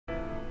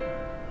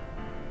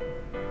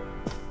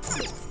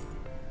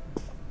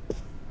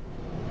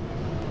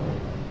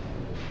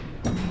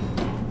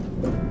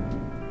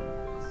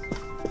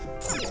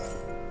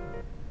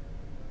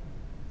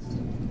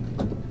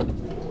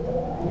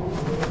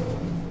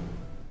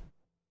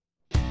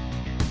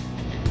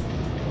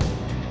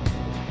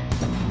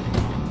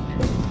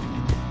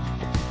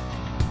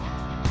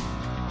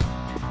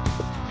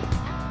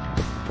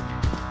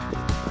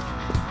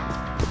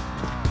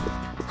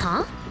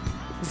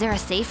there a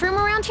safe room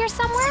around here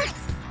somewhere?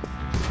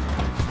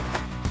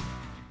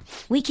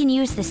 We can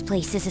use this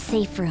place as a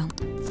safe room.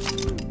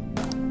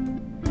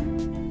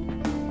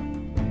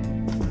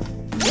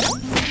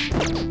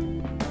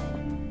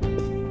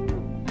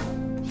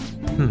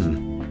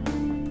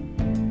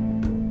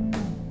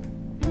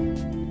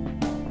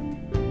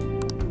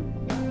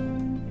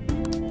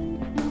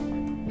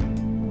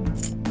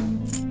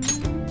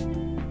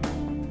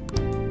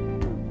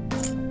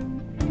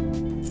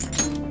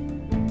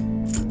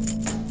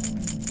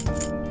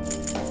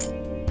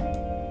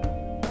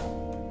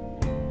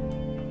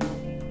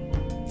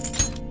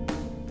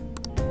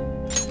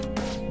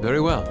 Very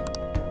well.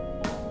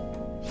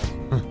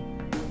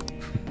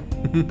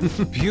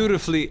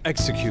 Beautifully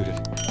executed.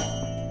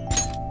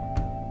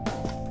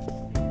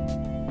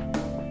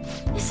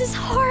 This is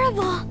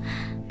horrible.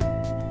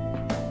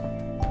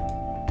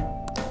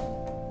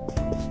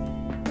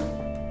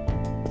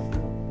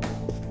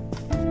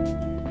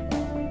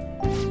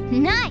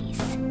 Nice.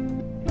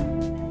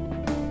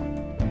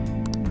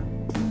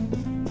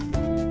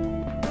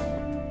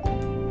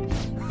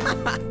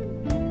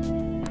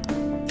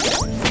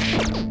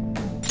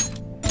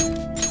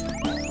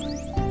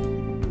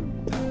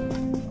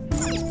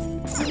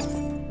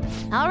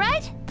 All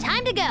right,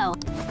 time to go.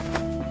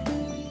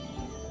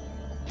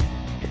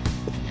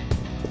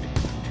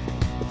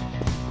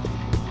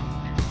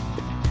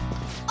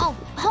 Oh,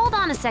 hold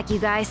on a sec, you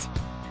guys.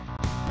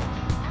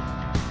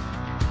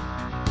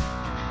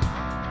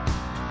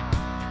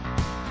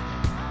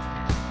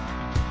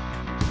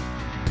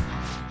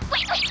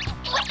 Wait,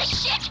 what the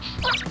shit?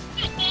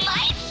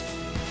 Lights?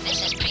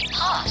 This is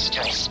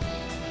preposterous.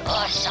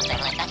 Or something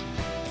like that.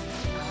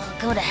 Oh,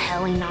 go to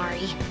hell,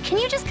 Inari. Can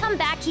you just come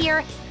back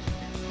here?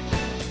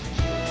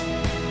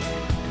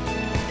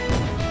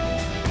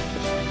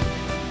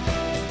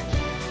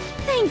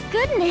 Thank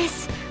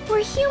goodness,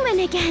 we're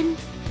human again.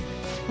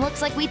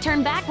 Looks like we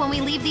turn back when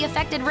we leave the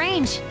affected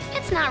range.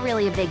 It's not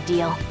really a big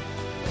deal.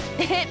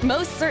 It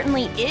most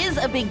certainly is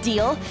a big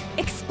deal.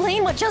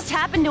 Explain what just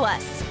happened to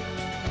us.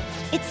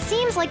 It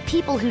seems like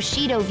people who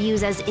Shido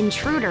views as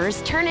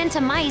intruders turn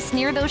into mice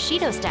near those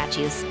Shido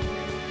statues.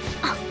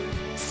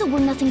 So we're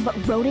nothing but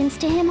rodents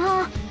to him,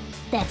 huh?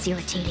 That's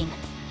irritating.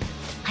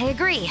 I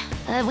agree.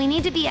 We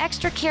need to be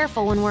extra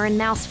careful when we're in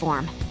mouse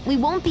form. We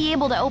won't be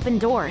able to open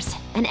doors,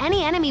 and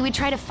any enemy we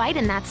try to fight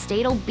in that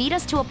state will beat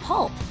us to a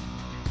pulp.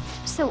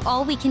 So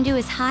all we can do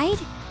is hide?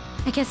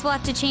 I guess we'll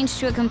have to change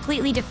to a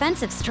completely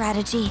defensive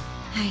strategy.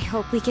 I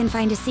hope we can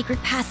find a secret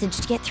passage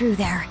to get through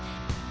there.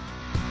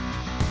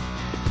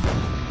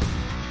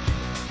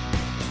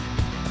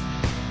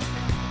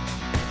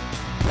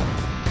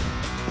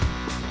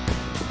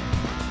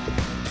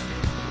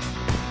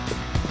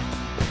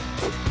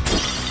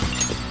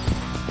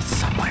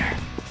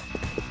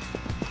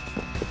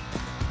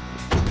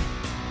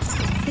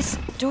 This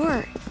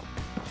door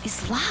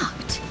is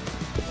locked.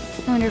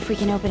 I wonder if we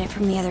can open it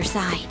from the other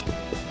side.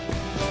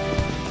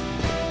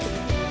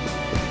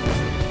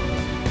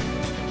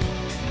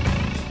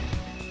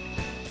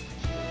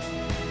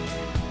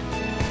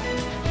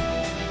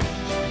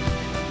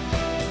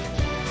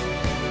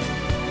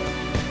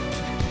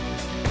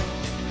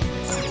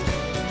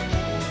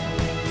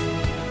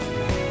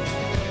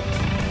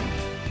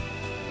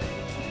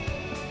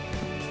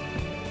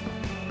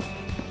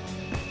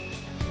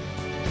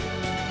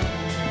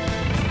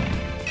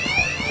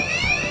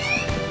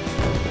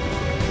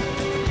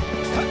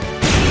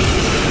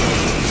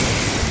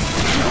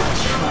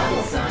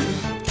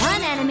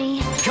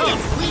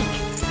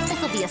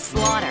 A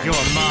slaughter. You're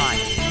mine.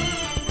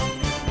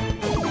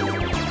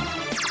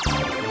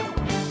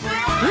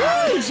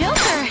 Ooh,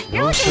 Joker,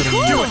 you're looking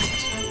cool. Do it.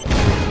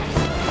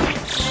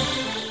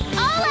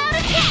 All out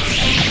attack.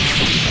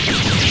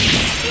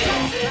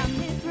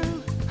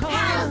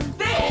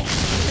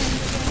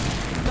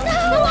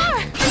 Noir,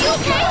 are you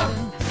okay?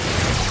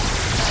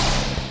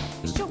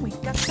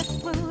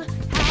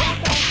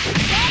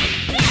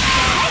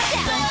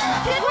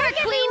 Good work,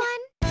 Queen.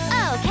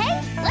 Okay,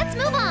 let's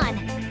move on.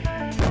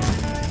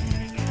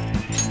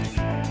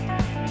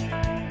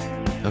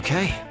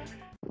 Okay.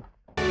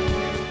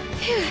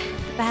 Phew,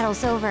 the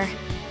battle's over.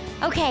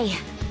 Okay,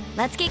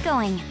 let's get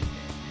going.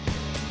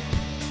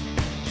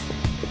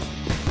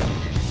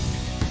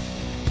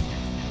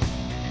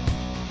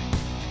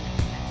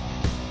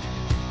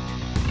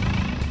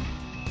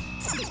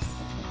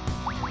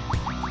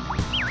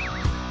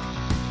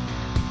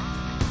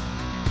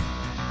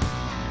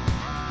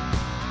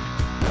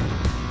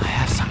 I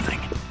have something.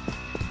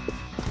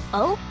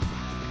 Oh?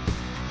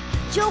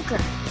 Joker!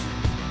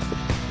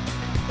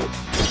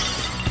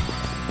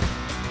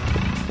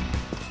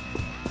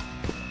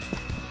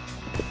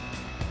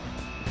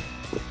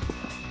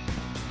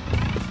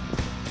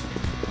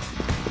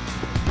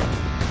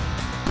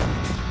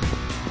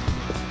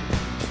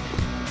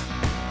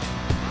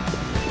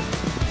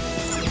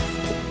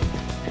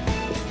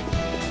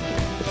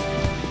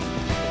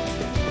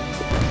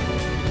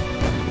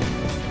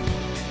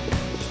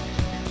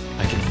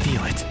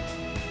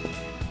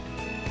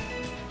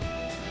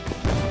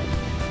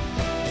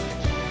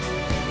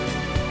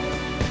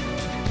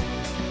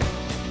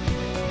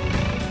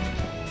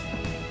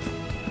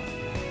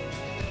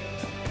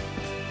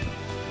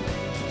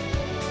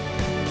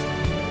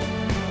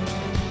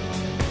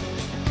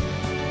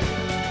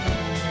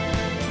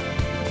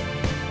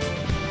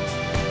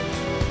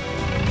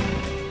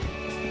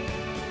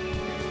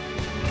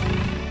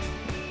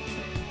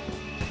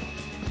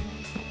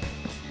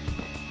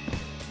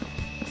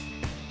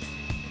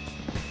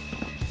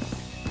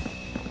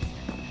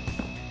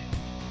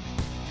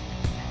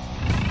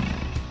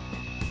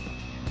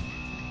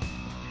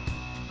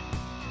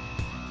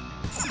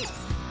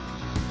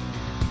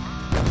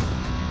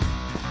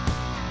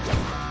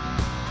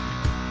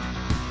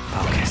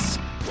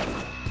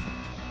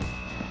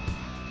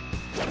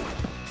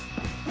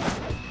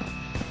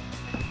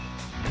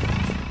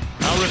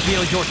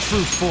 reveal your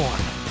true form.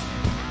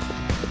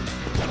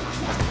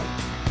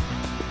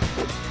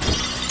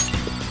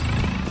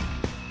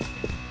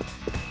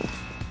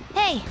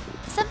 Hey,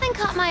 something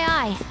caught my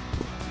eye.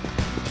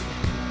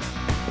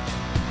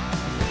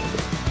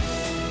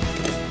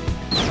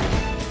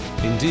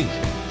 Indeed.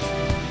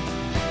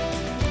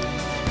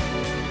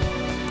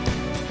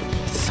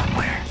 It's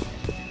somewhere.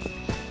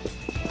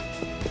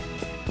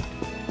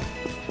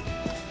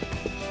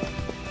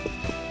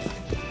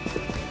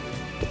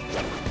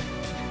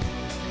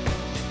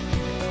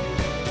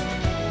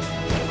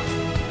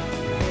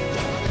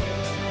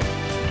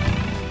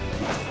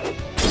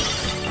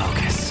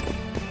 Focus.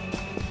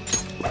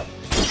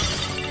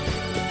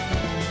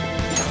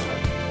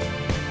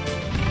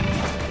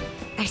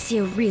 I see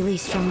a really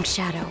strong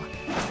shadow.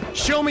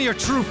 Show me your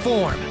true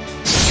form. You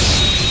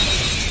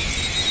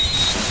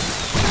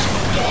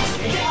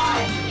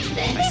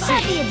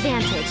have the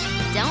advantage.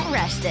 Don't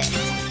rush this.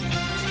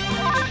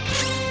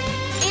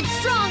 It's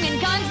strong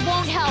and guns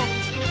won't help.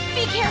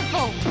 Be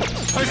careful.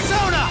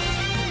 Persona!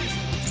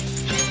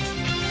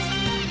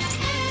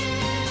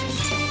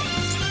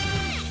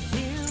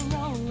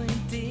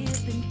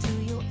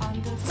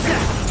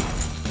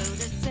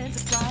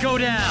 Go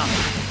down!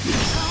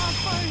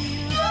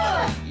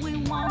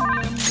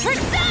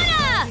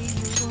 Persona!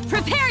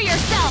 Prepare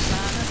yourself!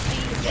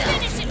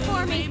 Finish it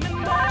for me!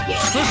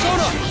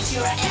 Persona!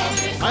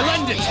 I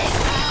lend it!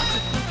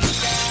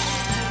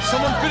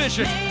 Someone finish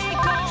it!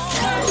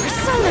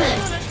 Persona!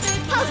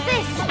 How's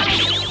this?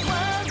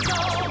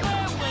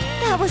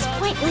 That was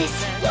pointless.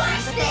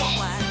 What's this?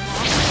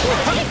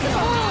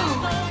 Oh,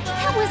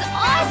 that was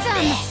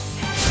awesome!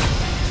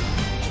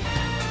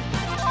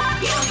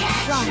 You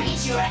can't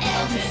treat your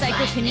elders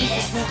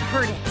Psychokinesis won't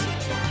hurt it.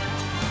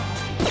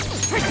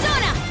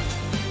 Persona!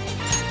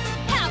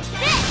 How's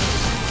this?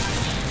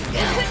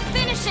 You couldn't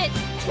finish it!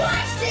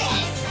 What's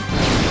this?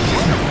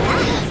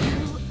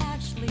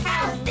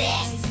 How's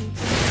this?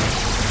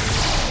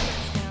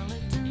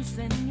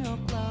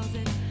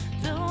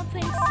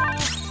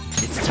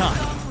 It's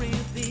time.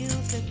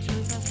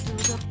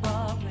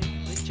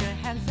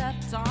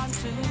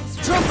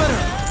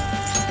 Trumpeter!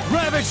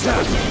 Ravage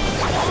them!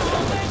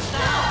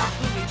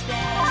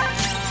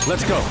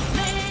 Let's go.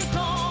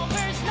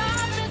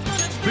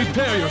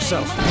 Prepare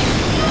yourself.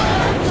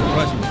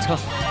 Surprisingly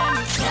tough.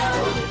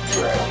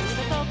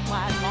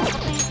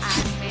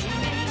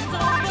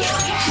 You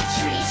can't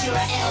treat your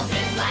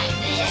elders like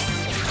this.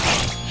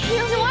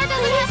 Noir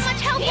doesn't have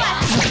much help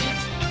left.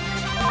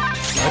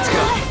 Let's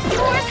go.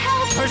 Noir's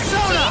help!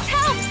 Persona! Please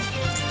help!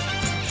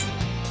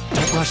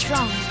 Don't rush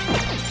Strong. it.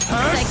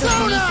 Psychokinesis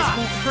Persona!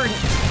 won't hurt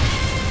it.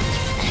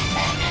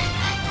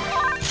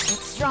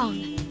 It's strong.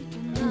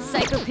 And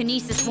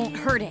psychokinesis won't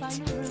hurt it.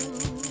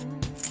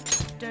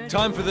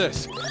 Time for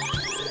this.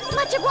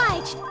 Much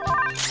obliged.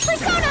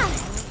 Persona!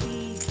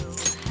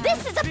 This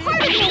is a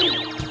part of me!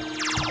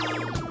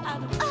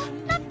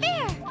 Not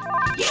fair!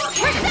 You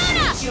can't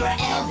treat your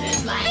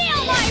elders like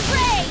Feel this. my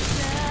rage!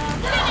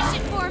 Finish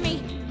it for me!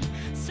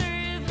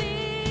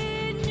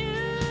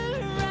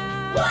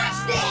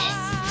 What's this?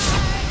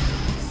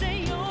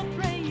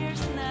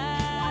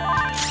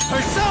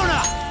 Persona!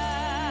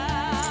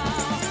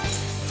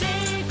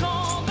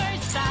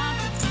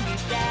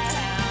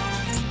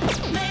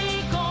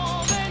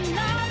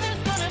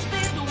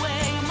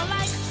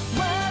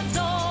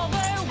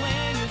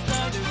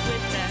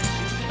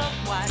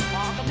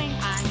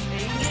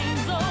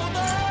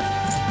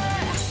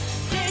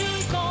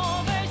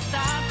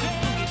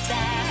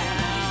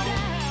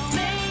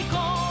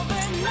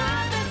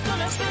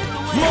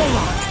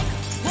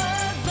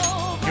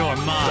 You're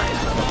mine.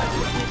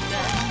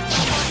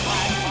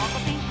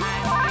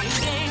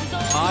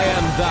 I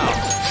am thou.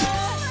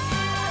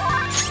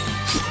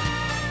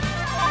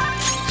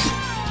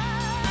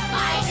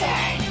 My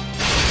turn.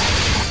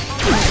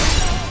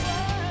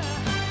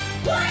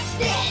 What's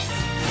this?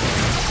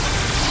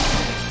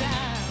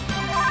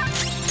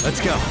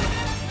 Let's go.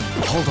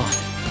 Hold on.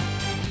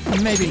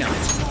 Maybe not.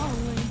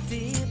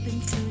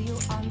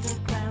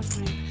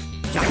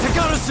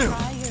 Yatagarasu!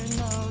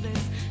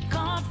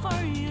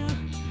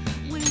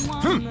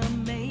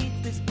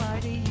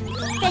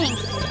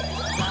 Thanks.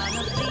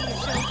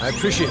 I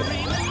appreciate it.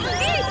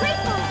 Very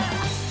grateful.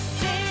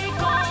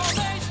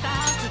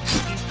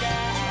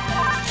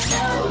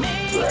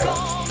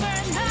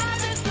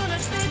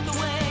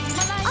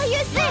 I'll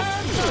use this!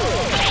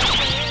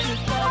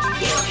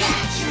 You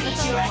can't treat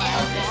your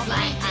elders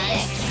like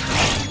this.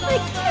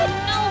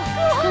 No!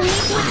 We'll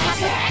need to have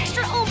some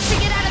extra oomph to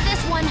get out of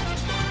this one.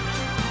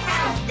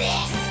 How's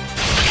this?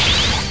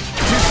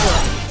 Too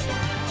slow.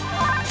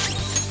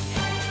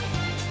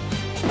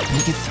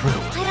 Make it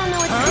through. I don't know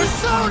what's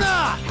this one.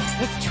 Persona!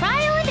 It's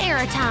trial and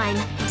error time.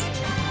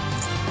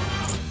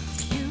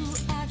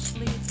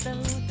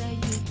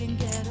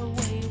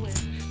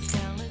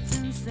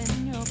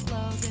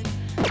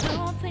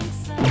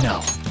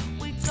 No.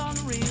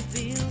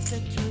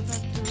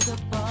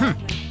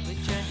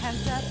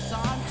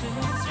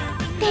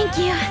 Thank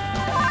you.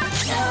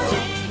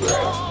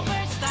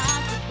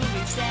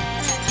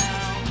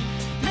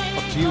 A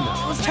to you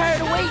now. I was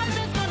tired of waiting.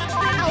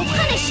 I'll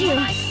punish you!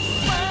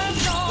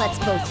 Let's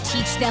both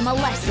teach them a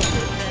lesson.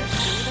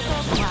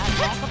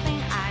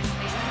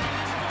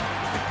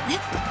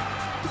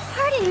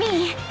 Pardon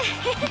me.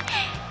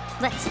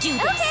 Let's do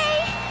this.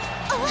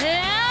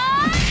 Okay.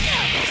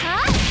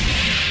 Huh?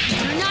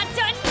 You're not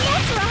done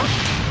yet, Ro.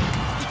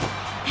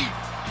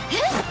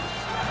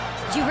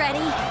 You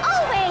ready?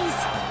 Always.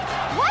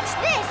 Watch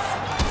this.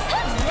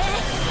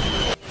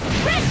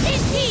 Rest in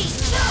peace.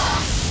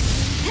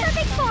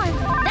 Perfect form.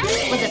 That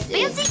was a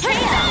fancy KO!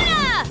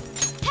 Persona!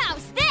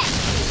 How's this?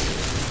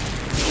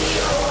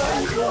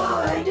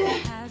 You're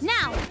good.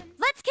 Now,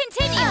 let's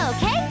continue.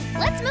 Okay,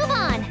 let's move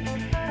on.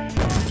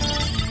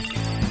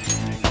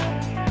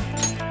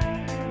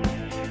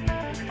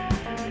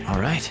 All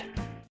right.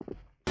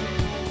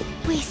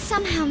 We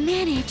somehow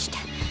managed.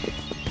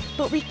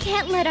 But we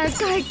can't let our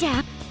guard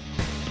down.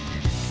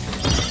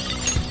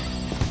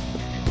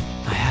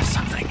 I have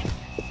something.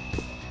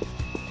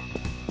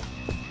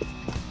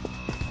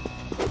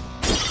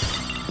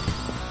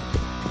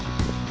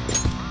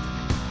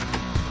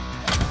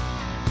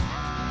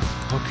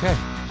 Okay.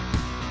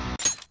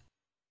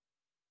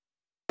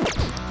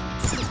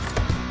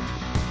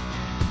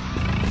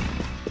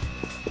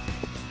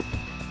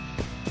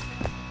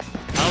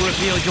 I'll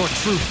reveal your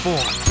true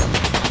form.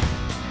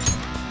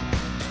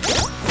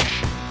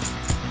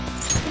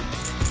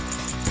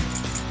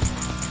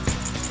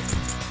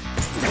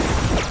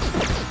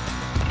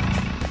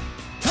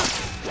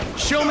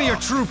 Show me your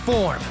true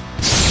form.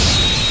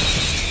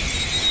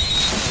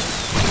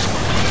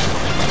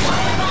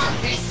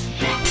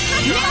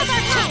 Now's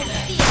our chance!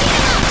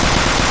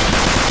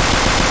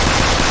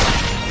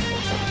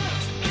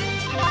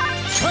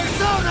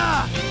 Persona!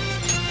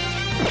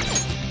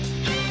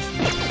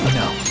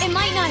 No. It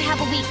might not have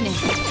a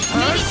weakness.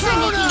 Maybe try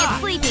making it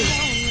sleepy.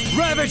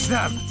 Ravage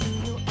them!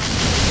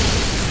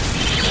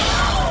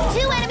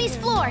 2 enemies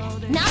floored.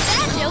 Not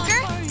bad,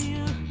 Joker.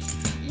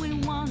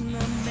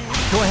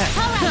 Go ahead.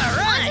 All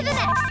right, on to the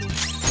next.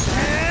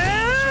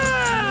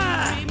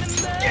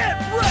 Get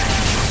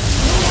wrecked!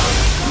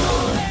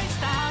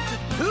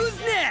 Who's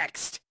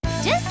next?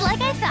 Just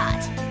like I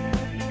thought.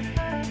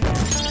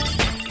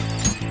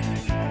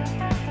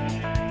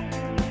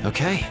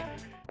 Okay.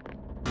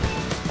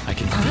 I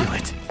can feel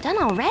it. Done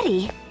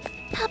already?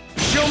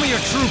 Show me your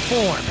true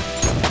form.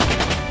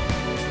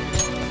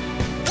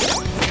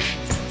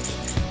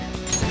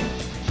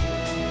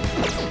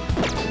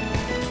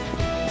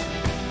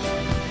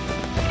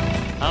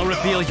 I'll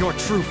reveal your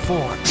true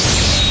form.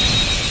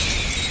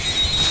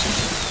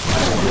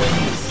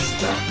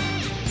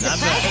 Not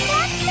Surprise bad.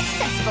 attack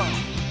successful.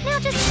 Now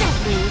just check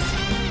these.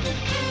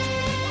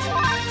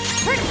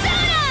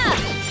 Persona!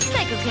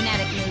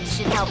 Psychokinetic moves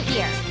should help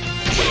here.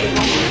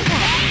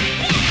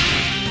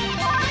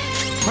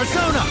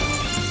 Persona!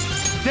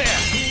 There!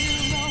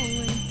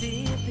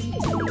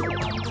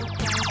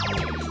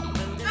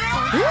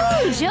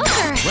 Ooh,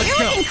 Joker, Let's you're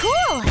go. looking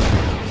cool.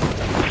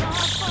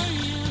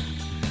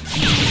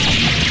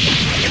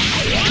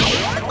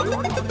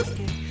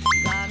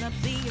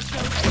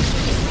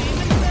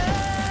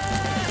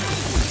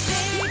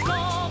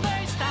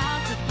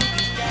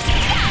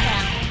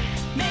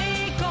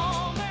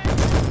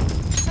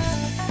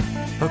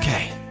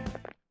 Okay.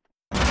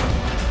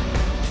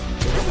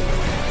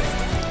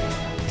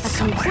 A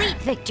complete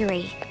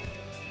victory.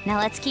 Now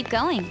let's keep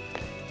going.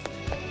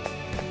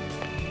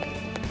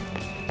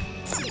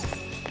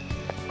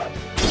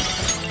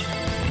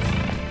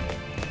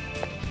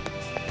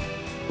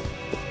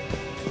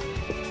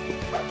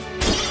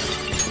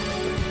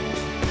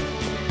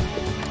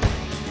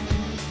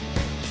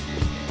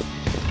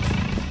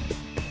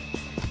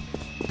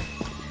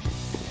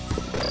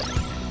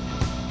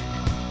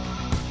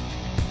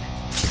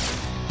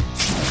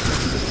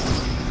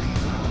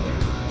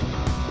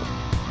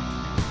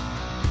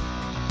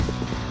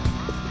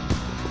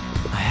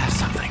 I have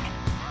something.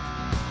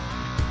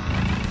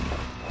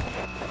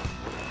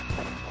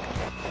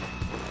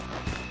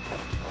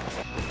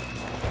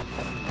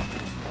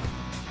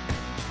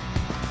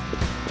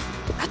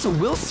 That's a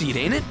will seed,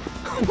 ain't it?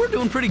 We're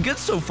doing pretty good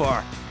so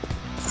far.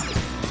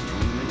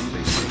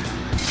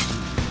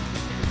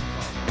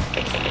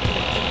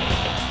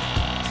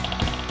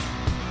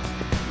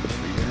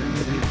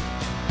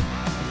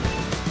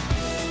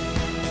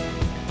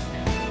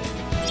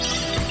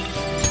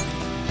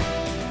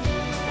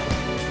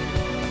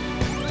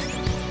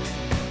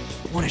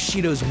 One of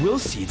Shido's will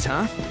seeds,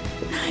 huh?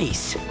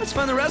 Nice. Let's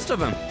find the rest of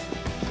them.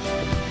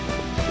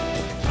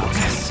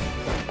 Focus.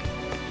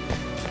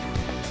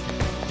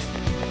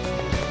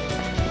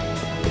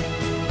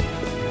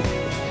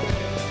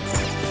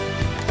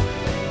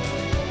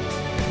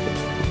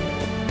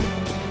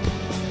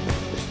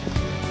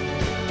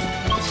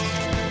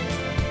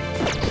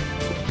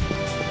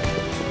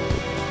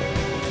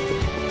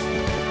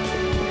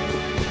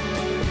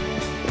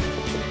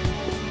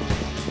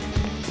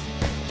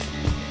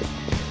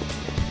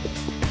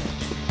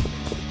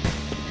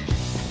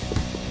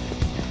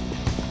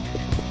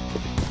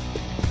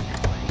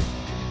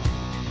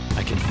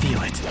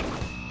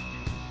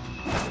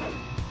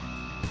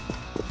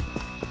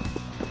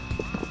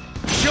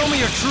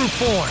 true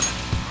form!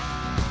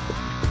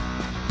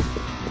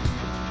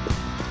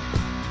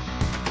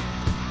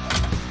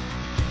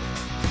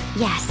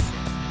 Yes.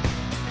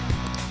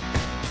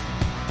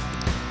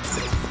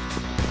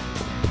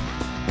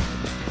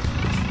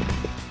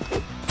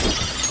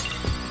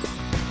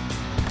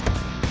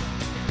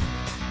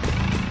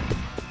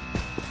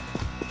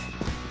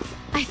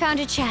 I found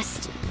a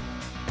chest.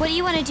 What do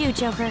you want to do,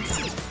 Joker?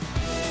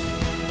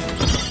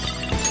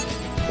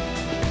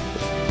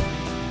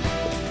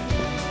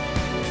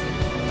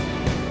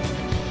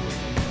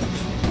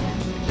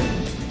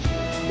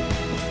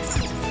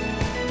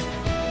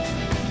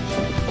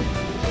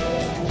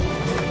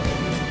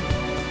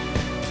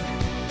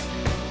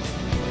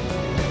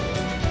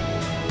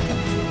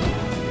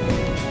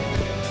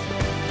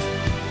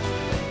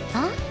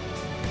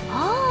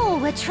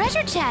 A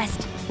treasure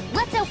chest!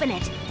 Let's open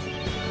it!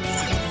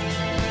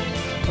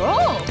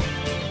 Oh!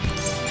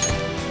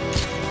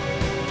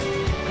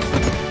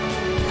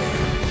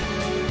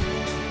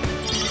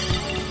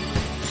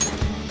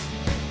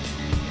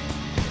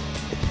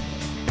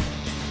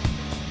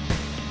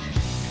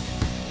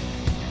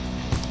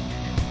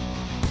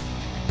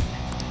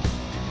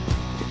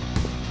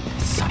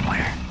 It's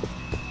somewhere.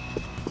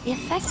 The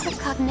effects of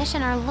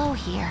cognition are low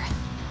here.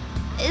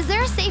 Is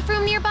there a safe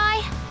room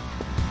nearby?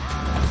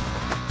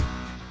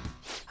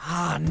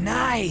 Ah,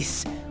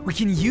 nice! We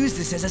can use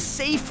this as a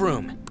safe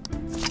room.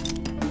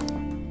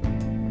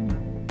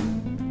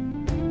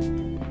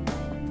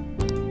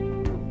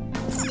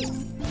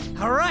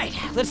 All right,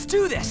 let's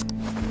do this.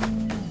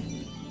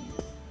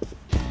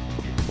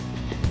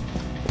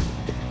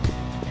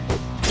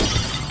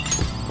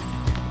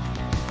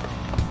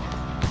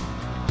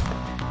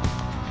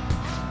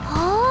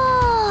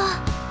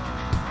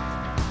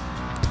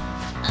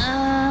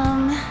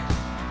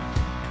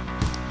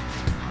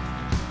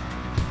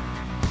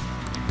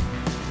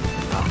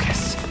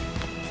 Focus.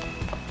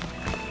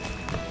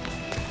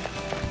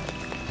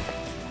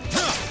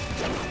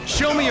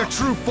 Show me your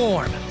true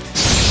form!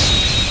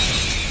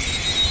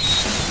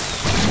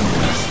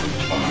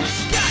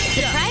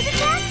 Surprise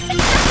attack?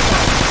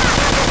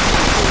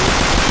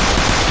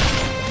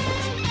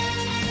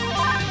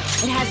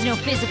 It has no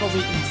physical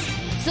weakness,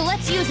 so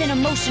let's use an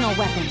emotional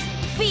weapon.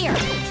 Fear!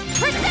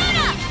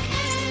 Persona!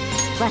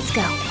 Let's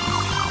go.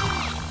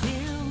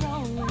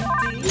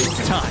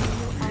 It's time.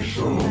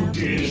 So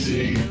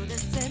dizzy.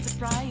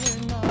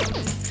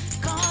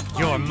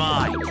 You're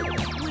mine.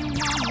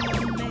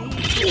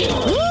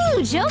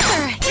 Ooh,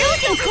 Joker! You're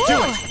looking cool! Do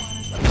it.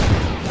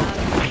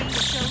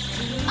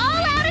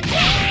 All out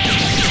attack!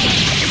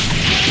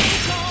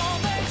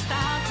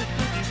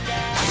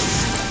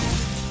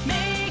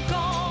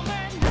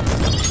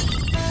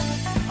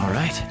 All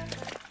right.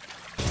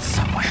 It's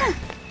somewhere.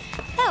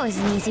 That was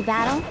an easy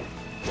battle.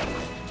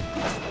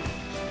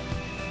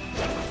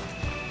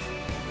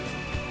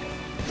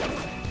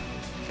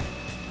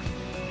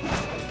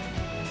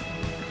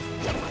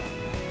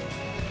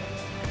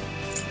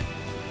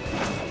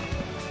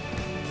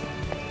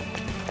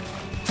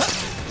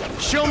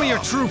 Show me your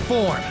true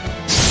form!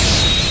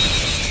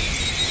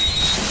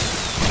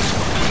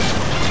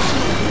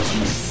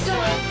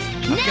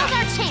 Now's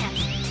our chance!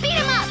 Beat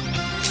him up!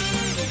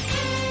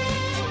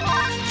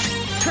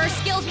 Her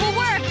skills will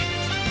work!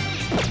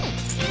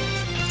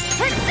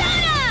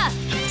 Persona!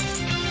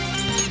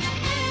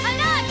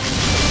 Enough!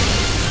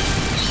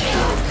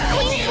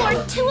 Queen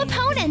floored 2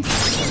 opponents!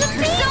 She's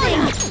amazing!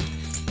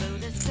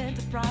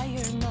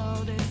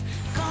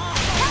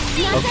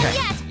 Not Okay. done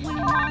yet!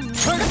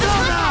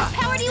 Persona! Has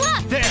powered you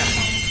up! There!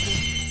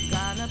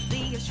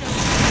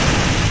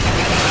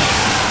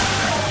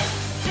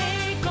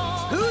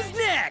 Who's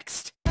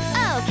next?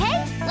 Okay,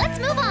 let's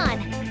move on!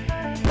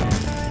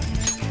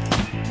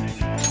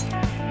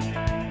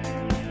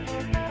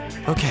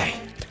 Okay.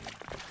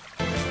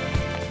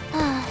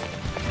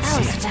 That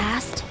was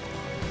fast.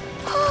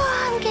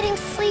 Oh, I'm getting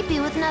sleepy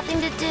with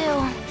nothing to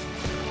do.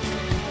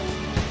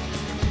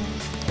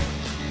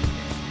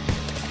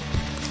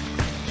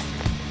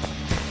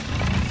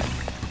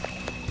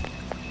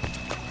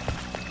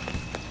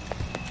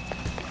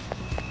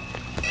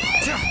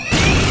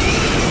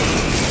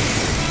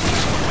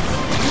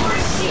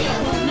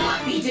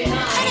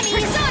 Enemy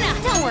Persona!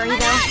 Don't worry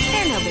though,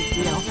 they're no big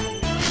deal.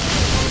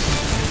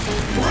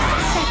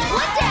 That's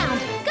one down!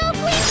 Go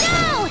Queen, go!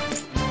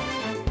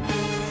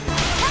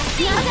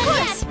 Not done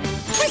yet!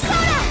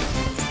 Persona!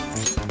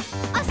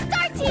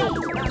 Astarte!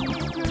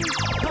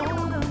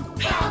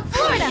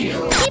 Florida!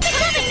 Keep it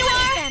coming,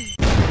 Noir!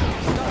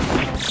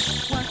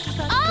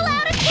 All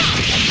out attack!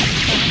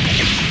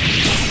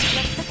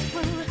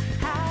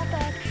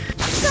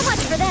 So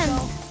much for them!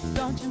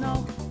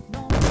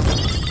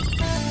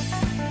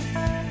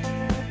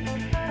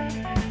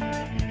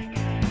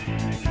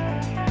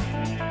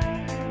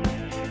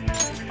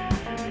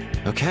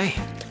 Okay.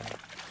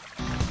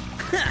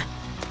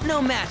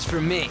 No match for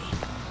me.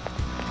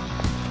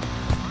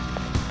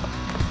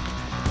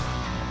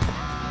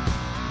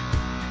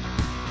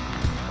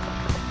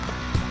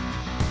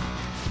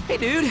 Hey,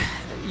 dude.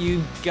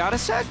 You got a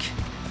sec?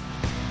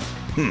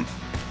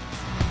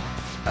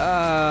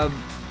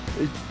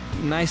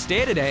 Nice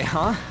day today,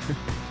 huh?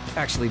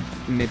 Actually,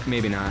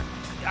 maybe not.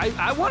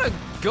 I want to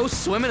go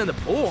swimming in the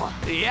pool.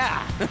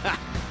 Yeah.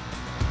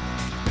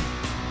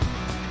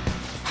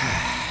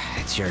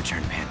 It's your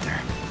turn, Panther.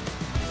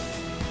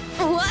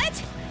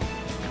 What?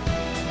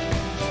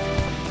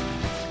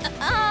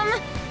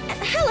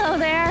 Hello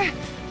there.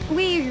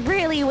 We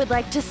really would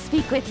like to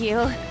speak with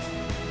you.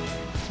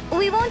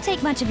 We won't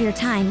take much of your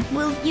time.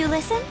 Will you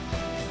listen?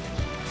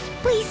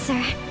 Please,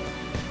 sir.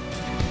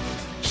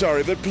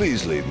 Sorry, but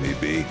please leave me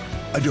be.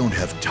 I don't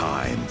have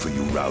time for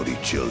you rowdy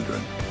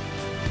children.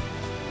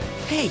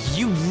 Hey,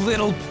 you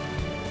little...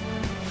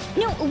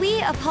 No,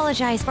 we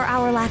apologize for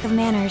our lack of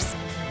manners.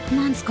 Come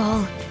on,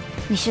 Skull.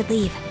 We should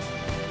leave.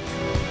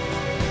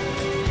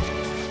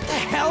 What the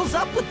hell's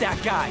up with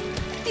that guy?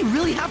 Did he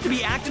really have to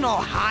be acting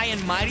all high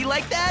and mighty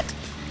like that?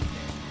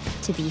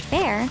 To be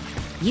fair,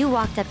 you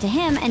walked up to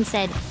him and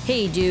said,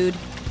 "Hey, dude,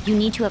 you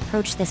need to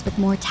approach this with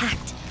more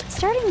tact.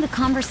 Starting the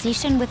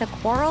conversation with a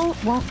quarrel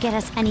won't get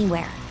us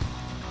anywhere."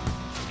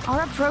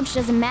 Our approach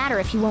doesn't matter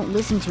if you won't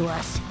listen to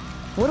us.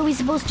 What are we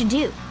supposed to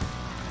do?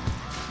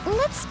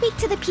 Let's speak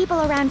to the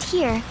people around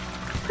here.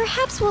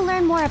 Perhaps we'll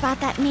learn more about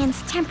that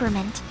man's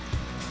temperament.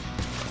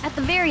 At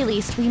the very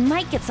least, we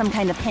might get some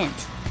kind of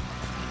hint.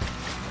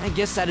 I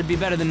guess that'd be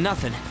better than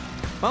nothing.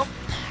 Well,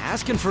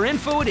 asking for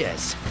info it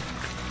is.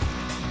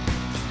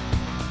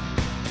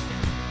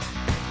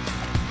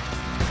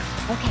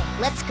 Okay,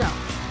 let's go.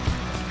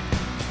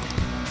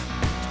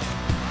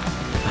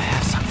 I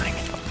have something.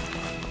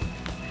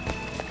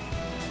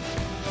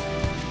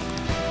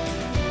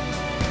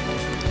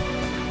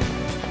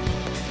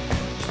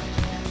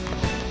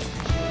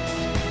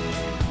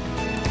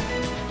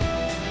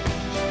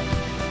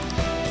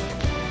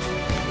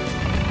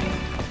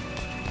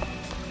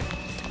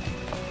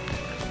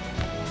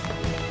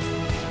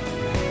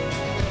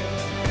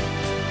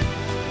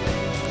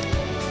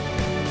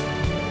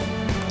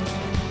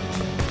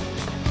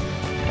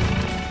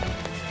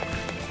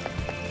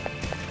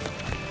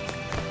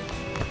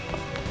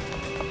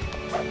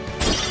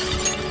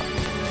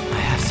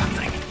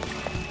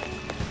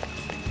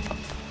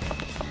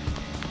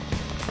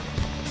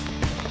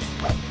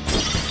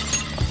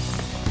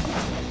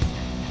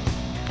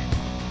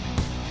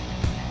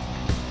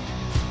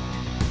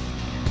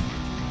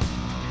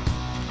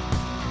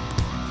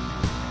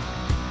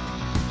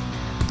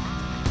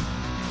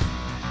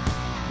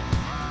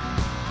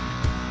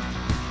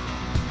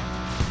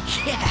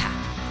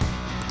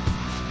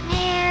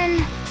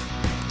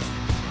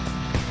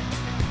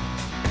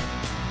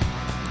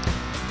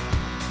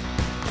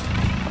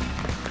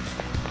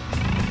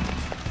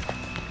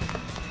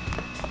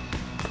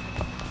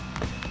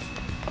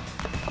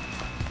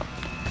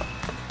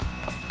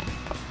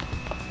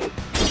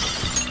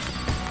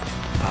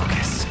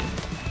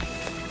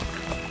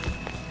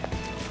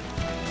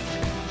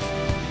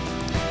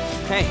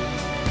 Hey.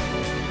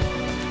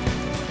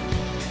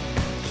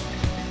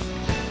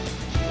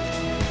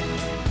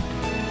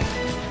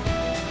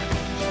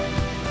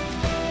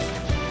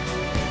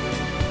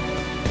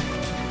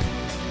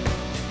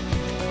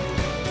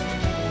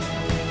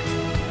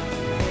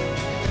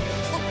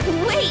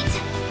 Wait!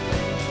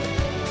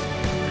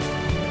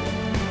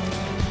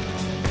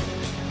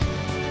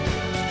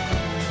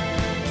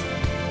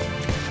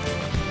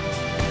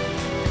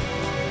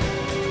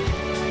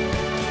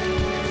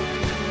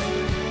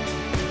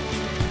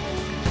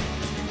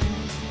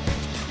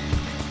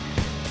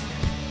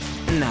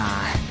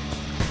 Nah.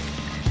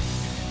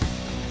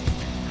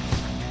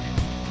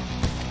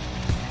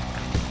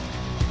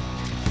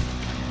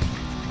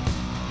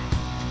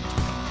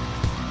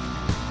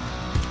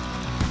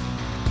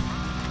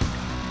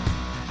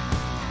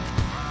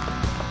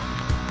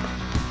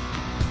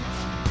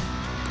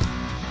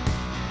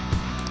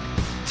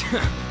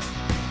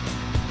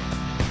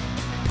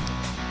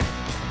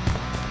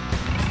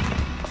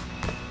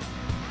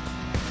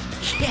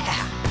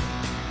 Yeah.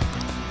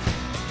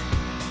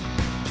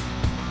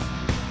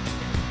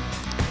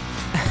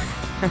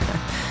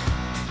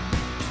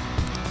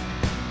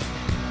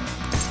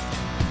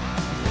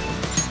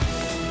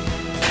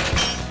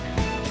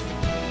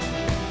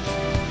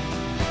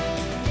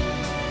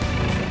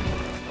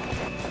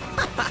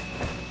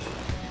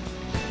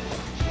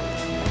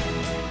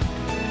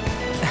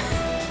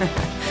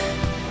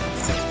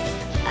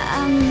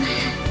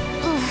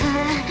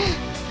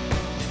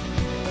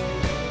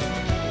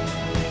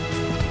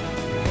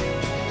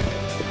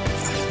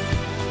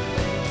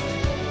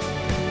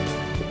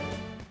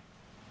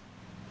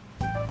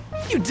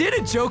 You did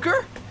it,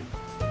 Joker!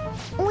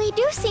 We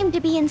do seem to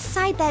be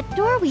inside that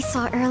door we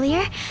saw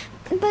earlier,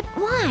 but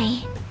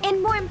why?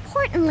 And more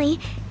importantly,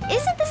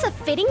 isn't this a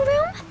fitting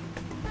room?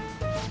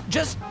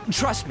 Just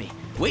trust me.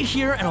 Wait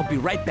here and I'll be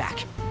right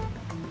back.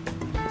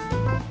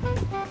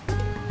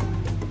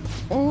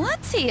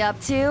 What's he up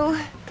to?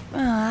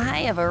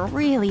 I have a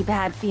really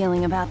bad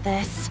feeling about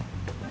this.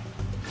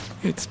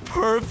 It's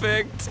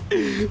perfect.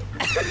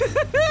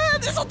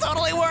 This'll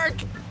totally work.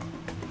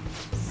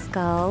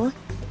 Skull,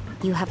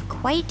 you have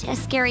quite a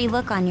scary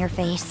look on your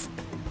face.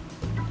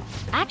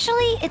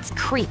 Actually, it's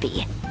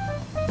creepy.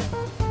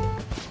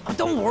 Oh,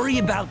 don't worry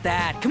about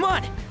that. Come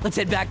on, let's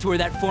head back to where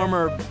that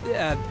former,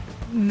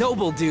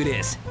 noble dude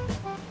is.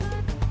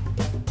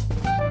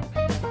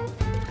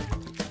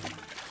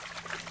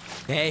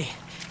 Hey,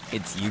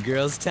 it's you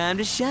girls' time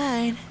to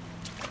shine.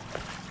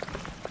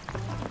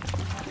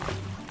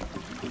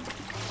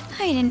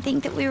 I didn't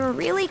think that we were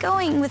really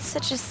going with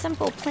such a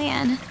simple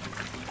plan.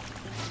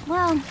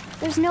 Well,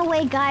 there's no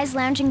way guys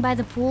lounging by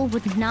the pool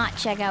would not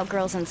check out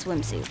girls in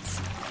swimsuits.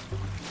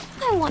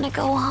 I want to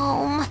go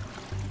home.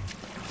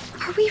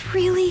 Are we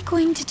really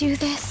going to do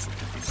this?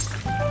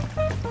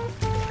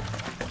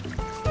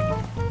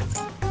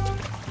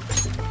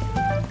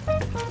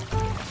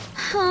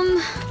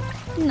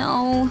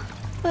 No,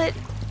 but...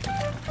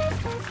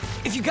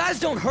 If you guys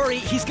don't hurry,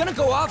 he's gonna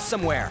go off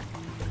somewhere.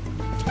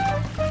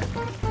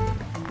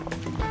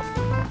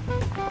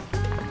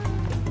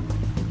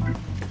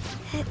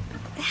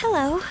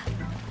 Hello.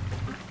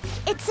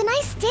 It's a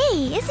nice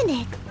day, isn't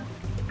it?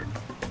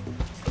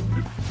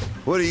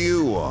 What do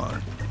you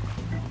want?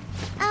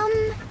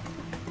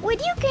 Would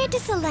you grant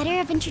us a letter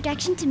of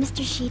introduction to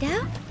Mr.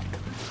 Shido?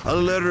 A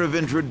letter of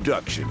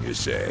introduction, you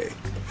say?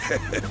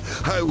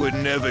 I would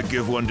never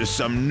give one to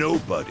some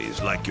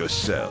nobodies like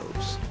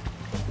yourselves.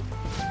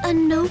 A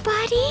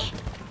nobody?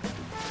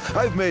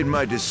 I've made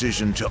my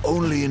decision to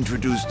only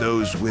introduce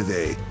those with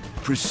a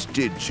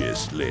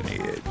prestigious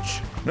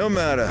lineage. No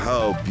matter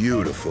how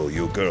beautiful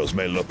you girls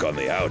may look on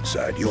the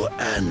outside, your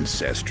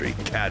ancestry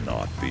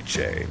cannot be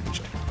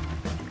changed.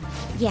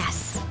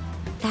 Yes,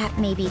 that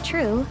may be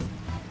true,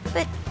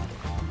 but...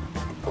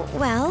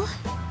 well...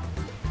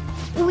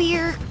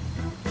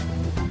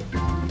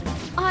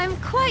 I'm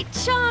quite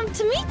charmed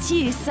to meet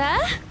you, sir.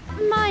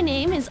 My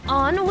name is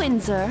Ann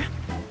Windsor.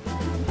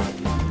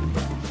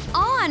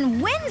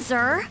 On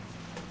Windsor?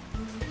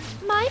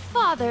 My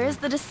father is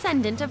the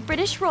descendant of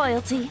British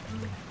royalty.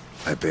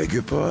 I beg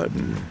your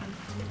pardon.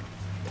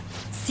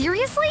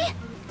 Seriously?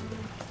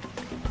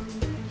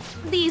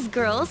 These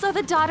girls are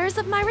the daughters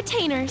of my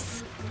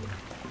retainers.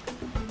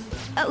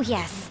 Oh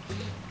yes,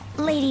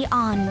 Lady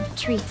Ann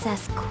treats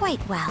us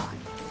quite well.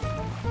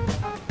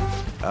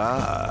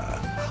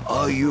 Ah,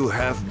 are you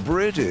half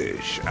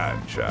British,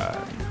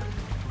 Anshan?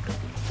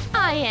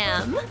 I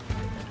am.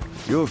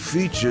 Your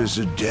features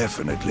are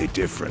definitely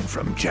different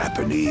from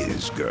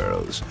Japanese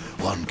girls.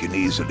 One can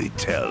easily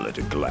tell at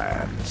a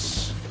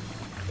glance.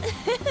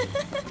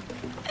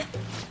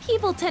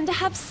 People tend to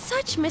have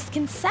such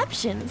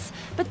misconceptions,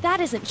 but that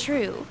isn't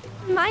true.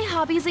 My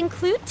hobbies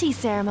include tea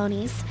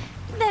ceremonies.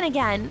 Then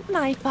again,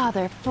 my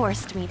father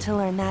forced me to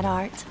learn that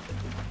art.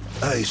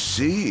 I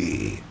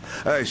see.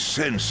 I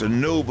sense a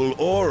noble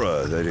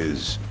aura that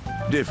is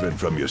different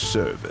from your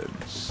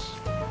servants.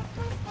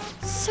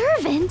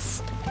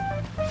 Servants?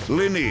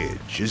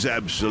 Lineage is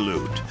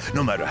absolute,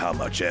 no matter how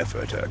much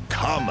effort a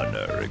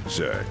commoner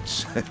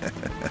exerts.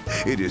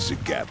 It is a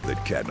gap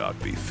that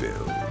cannot be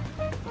filled.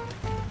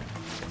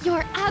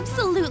 You're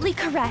absolutely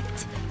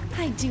correct.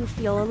 I do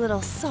feel a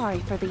little sorry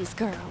for these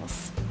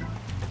girls.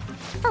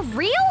 For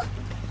real?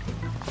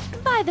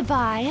 By the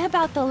by,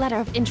 about the letter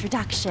of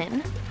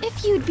introduction,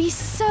 if you'd be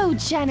so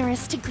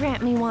generous to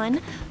grant me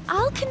one,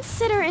 I'll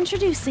consider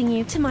introducing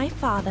you to my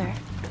father.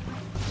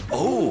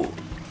 Oh,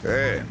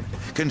 then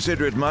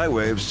consider it my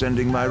way of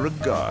sending my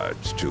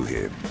regards to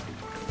him.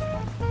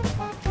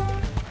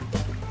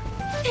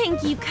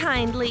 Thank you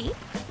kindly.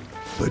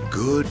 But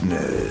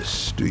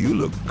goodness, do you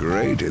look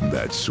great in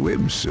that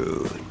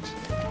swimsuit.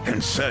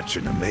 And such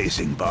an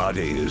amazing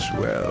body as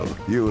well.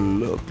 You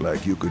look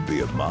like you could be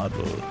a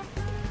model.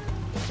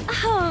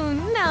 Oh,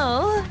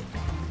 no.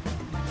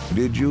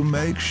 Did you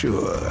make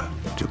sure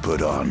to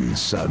put on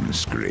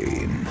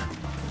sunscreen?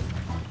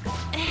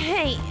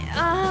 Hey,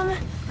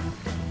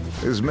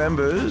 As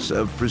members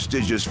of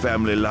prestigious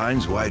family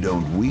lines, why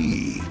don't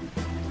we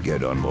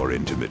get on more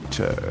intimate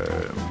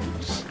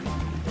terms?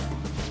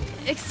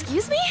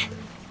 excuse me?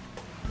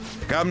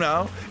 Come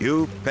now,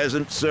 you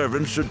peasant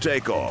servants should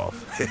take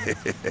off.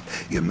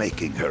 You're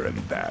making her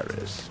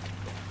embarrassed.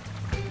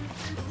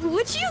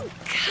 Would you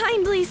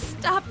kindly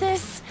stop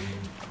this?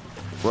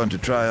 Want to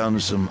try on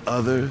some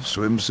other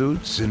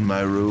swimsuits in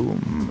my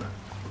room?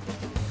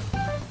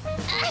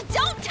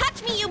 Don't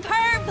touch me, you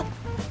perv!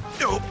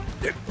 Oh,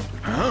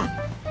 huh?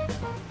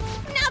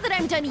 Now that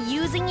I'm done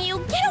using you,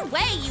 get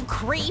away, you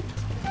creep!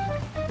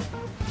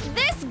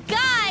 This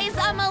guy's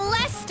a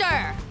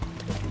molester!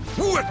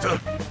 What the?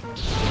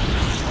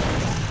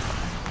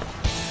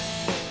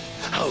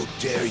 How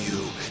dare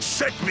you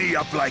set me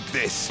up like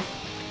this?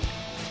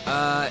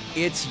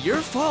 It's your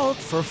fault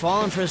for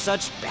falling for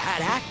such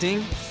bad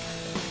acting.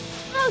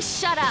 Oh,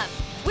 shut up!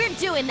 We're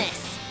doing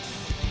this!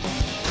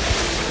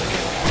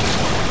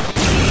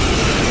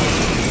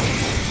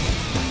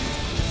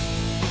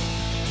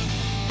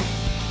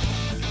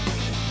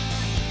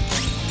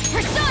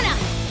 Persona!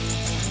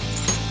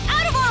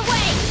 Out of our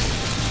way!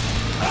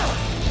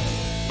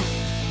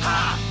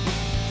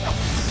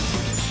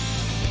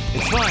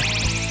 It's fine.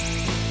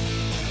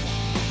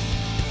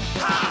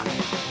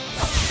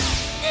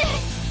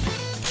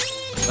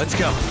 Let's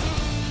go.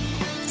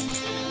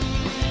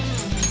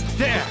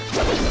 There!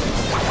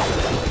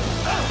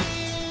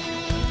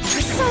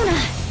 Persona!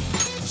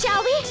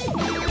 Shall we?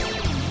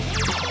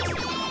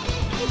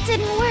 It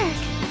didn't work.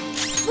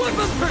 Whoop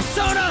him,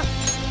 Persona!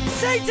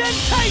 Satan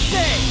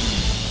Taisei!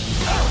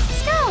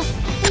 Skull!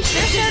 It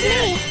sure showed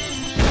me.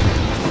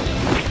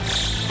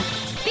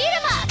 Beat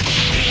him up!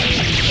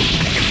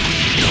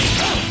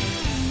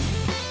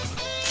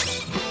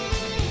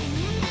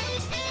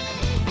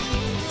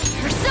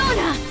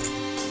 Persona!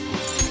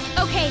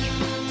 Okay.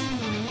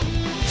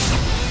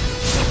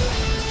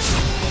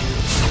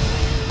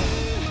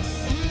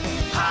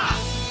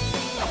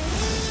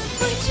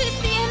 Which is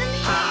the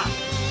enemy?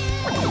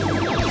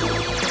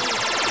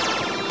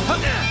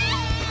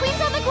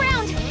 Queen's on the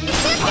ground! You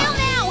can't fail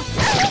now!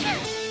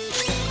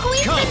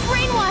 Queen's Come. been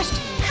brainwashed!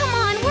 Come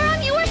on, we're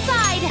on your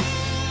side!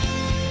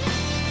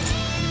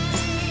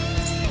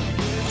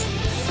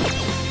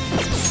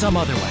 Some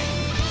other way.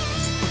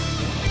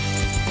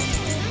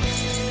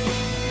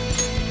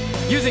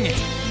 Using it.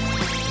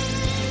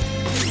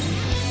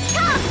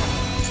 Come!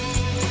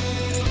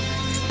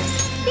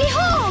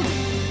 Behold!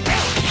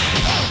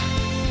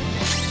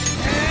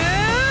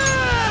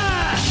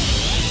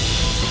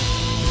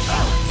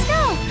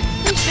 Skull!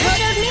 You sure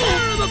showed me.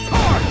 Tear them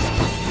apart!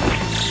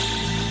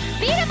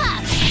 Beat him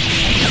up!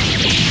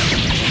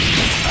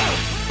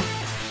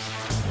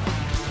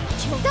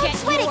 Don't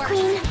sweat it,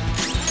 Queen.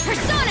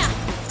 Persona!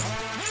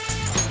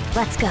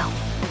 Let's go.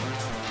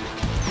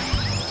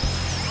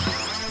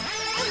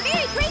 I'm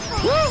very grateful.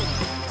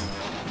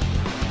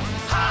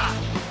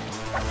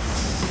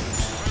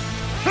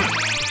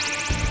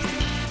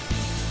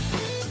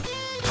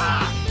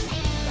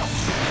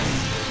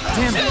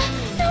 Damn it!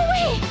 No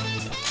way!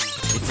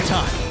 It's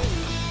time.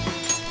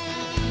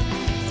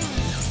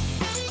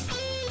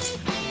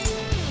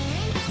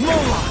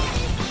 Moloch!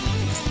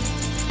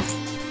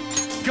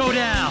 Go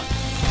down!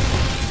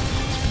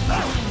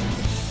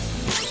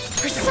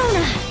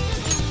 Persona!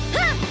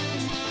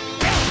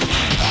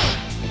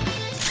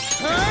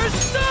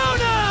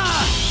 Persona!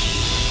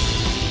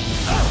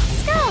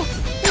 Skull!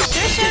 You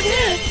sure showed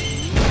me.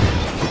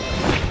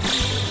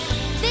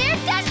 They're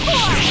done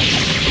for!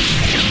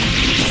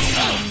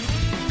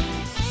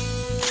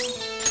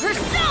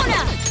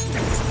 Persona!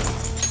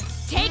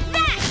 Take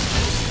that!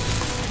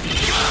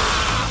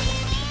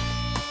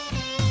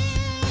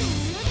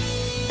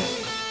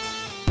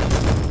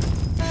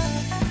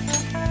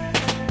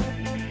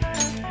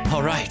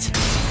 All right,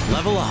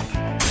 level up.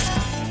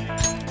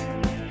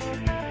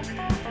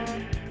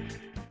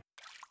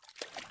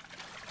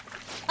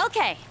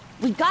 Okay,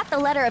 we got the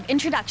letter of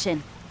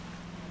introduction.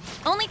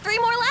 Only 3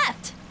 more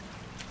left.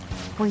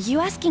 Were you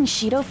asking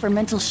Shido for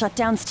mental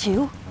shutdowns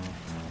too?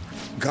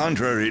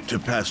 Contrary to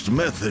past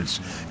methods,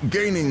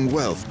 gaining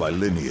wealth by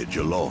lineage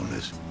alone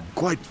is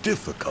quite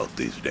difficult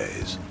these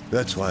days.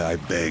 That's why I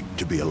begged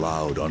to be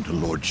allowed onto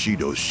Lord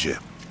Shido's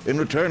ship. In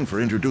return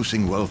for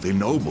introducing wealthy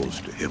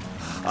nobles to him,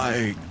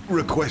 I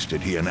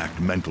requested he enact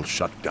mental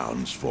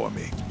shutdowns for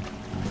me.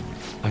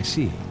 I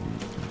see.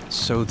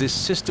 So this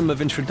system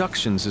of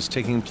introductions is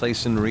taking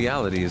place in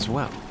reality as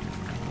well.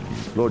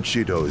 Lord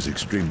Shido is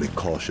extremely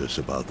cautious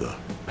about the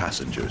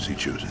passengers he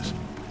chooses.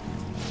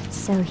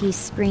 So he's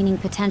screening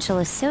potential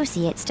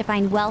associates to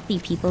find wealthy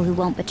people who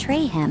won't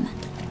betray him.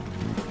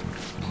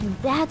 And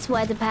that's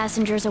why the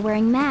passengers are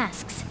wearing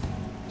masks.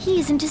 He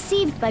isn't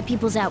deceived by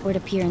people's outward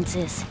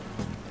appearances.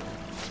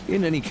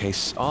 In any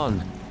case,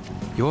 On,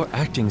 your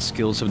acting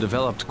skills have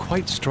developed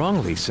quite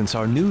strongly since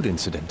our nude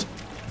incident.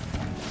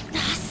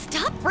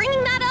 Stop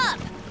bringing that up!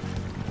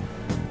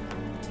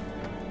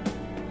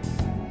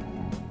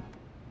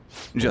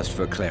 Just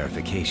for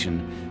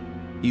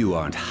clarification, you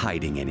aren't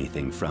hiding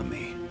anything from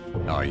me,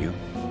 are you?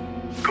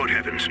 Good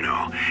heavens,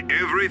 no.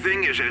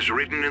 Everything is as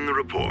written in the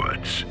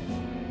reports.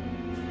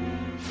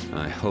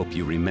 I hope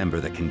you remember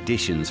the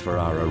conditions for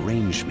our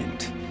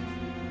arrangement.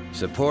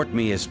 Support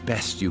me as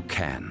best you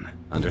can.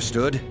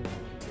 Understood?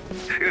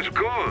 Yes, of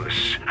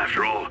course.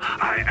 After all,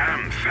 I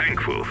am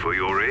thankful for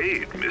your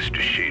aid,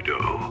 Mr.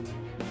 Shido.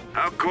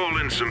 I'll call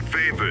in some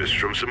favors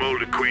from some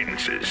old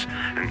acquaintances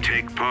and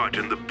take part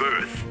in the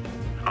birth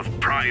of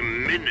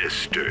Prime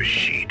Minister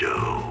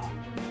Shido.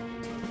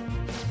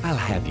 I'll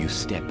have you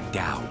step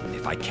down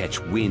if I catch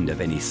wind of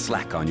any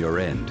slack on your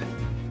end.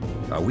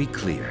 Are we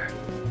clear?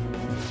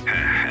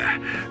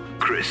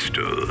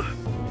 Crystal,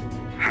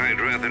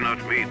 I'd rather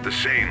not meet the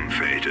same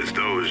fate as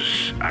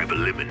those I've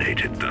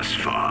eliminated thus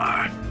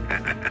far.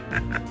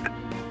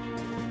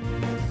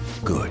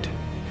 Good.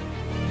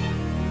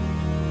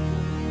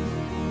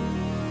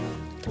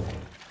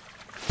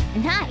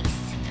 Nice.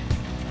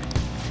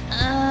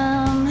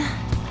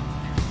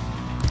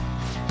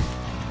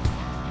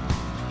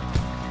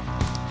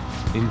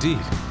 Indeed.